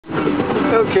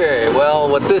Okay, well,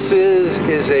 what this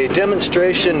is a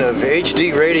demonstration of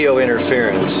HD radio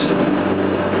interference.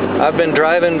 I've been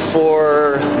driving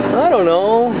for, I don't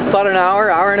know, about an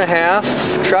hour, hour and a half,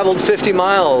 traveled 50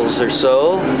 miles or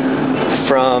so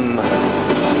from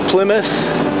Plymouth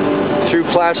through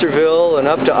Placerville and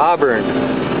up to Auburn.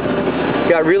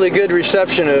 Got really good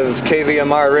reception of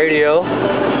KVMR radio,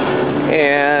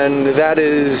 and that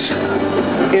is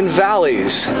in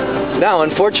valleys. Now,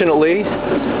 unfortunately,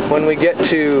 when we get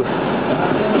to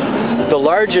the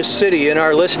largest city in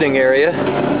our listening area,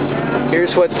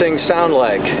 here's what things sound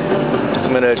like.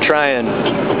 I'm going to try and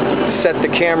set the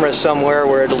camera somewhere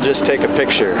where it'll just take a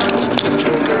picture.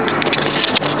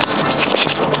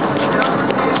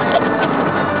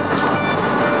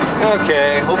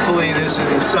 Okay, hopefully this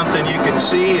is something you can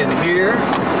see and hear.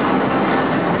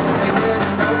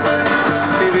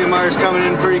 KVMR is coming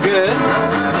in pretty good.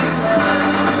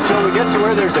 Until we get to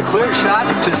where there's a clear shot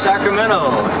to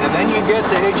Sacramento, and then you get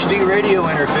the HD radio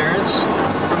interference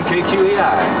from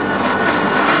KQEI.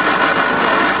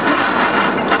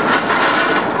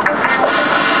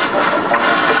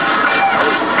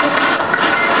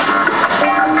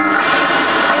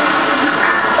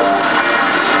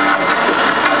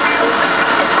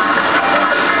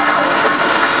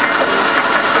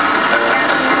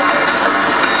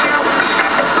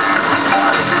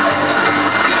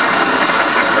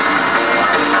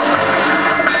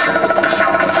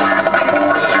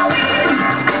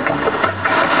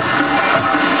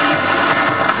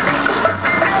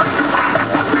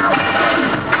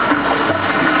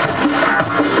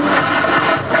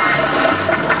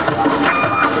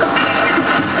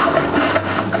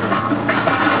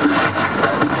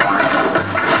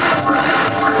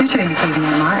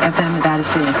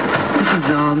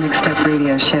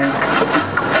 Radio show.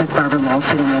 It's Auburn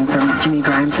sitting in from Jimmy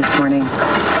Grimes this morning.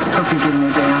 Hope you're getting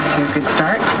your day off to a good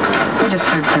start. We just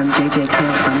heard from J.J.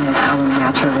 Cale from his album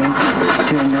Naturally,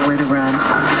 doing Nowhere to Run.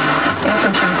 And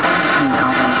from Sean Constantine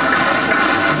album.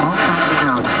 All songs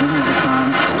out, one of the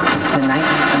songs, The Night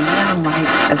of the Neon Light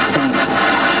of Saints.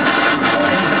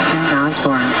 And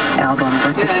Osborne album.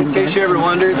 Yeah, in case you ever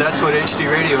wondered, that's what HD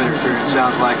radio interference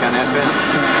sounds like on FM.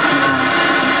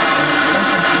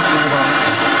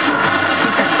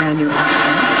 Brand new album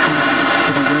to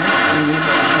the world, and you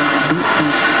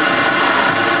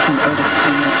some artists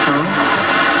in the song.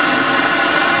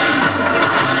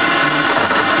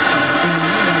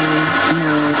 And you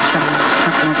know, it's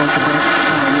something about the book,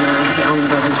 the only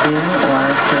brothers do, or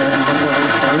the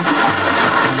brothers do.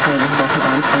 So there's both of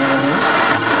them from the years.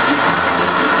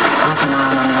 Off and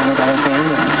on the only brothers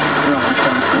band, and we're on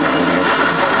films for many years.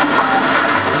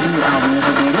 The new album is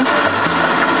a beauty.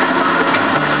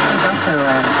 Also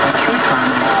a tree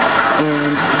farmer,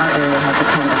 and our area has a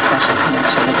kind of special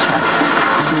connection to Chuck.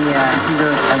 He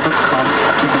wrote a book called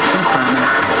The Tree Farmer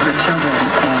for children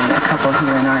and a couple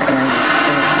here in our area.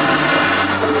 So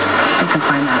you can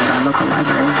find that at our local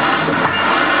library. I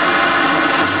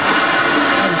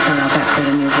just heard out that bit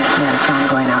of music. We had a song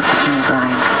going out to Jimmy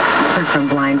Grimes. Heard from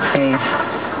Blind Faith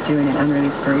doing an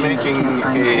unreleased version. Making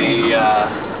a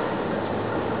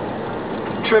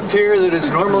trip here that is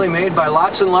normally made by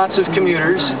lots and lots of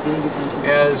commuters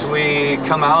as we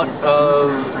come out of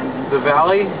the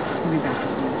valley,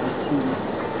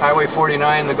 Highway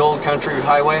 49, the Gold Country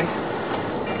Highway,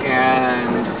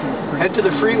 and head to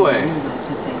the freeway.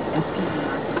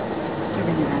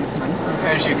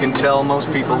 As you can tell,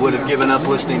 most people would have given up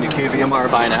listening to KVMR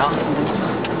by now.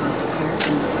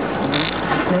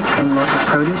 And local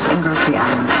produce and grocery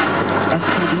items.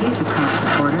 STDs across the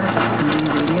border of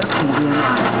Community Radio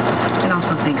KVMR. And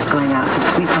also thanks going out to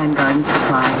Sweetland Garden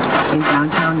Supply in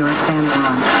downtown Northbound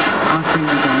Lawn, offering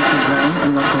organic grown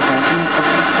and local veggies,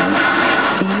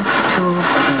 seeds, tools,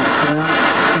 organic soil,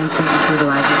 fencing,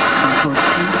 fertilizers, compost,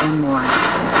 food, and more.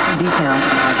 For details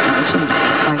and information,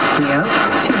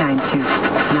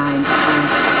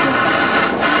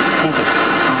 530-292-9560. Thank you.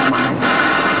 All mine.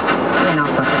 And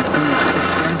also thanks to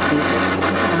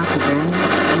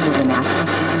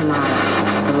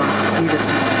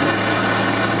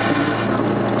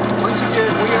once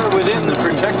again, we are within the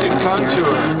protected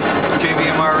contour of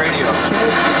KVMR radio.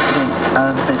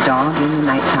 Of the dog in the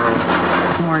nighttime.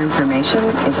 More information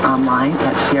is online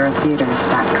at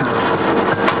sierratheaters.com.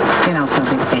 And also a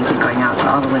big thank you going out to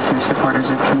all the listeners, supporters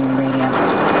of community radio.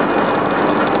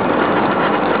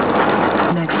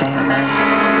 Next I have a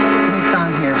new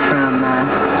song here from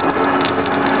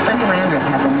Sunny Landreth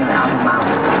has a new album out.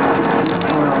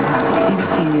 We'll have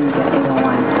CBC News at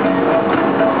 8:01.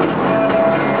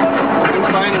 And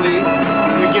finally,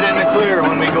 we get in the clear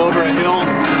when we go over a hill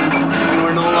and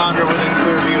we're no longer within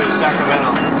clear view of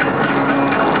Sacramento.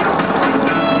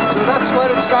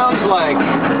 like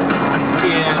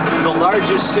in the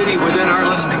largest city within our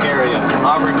listening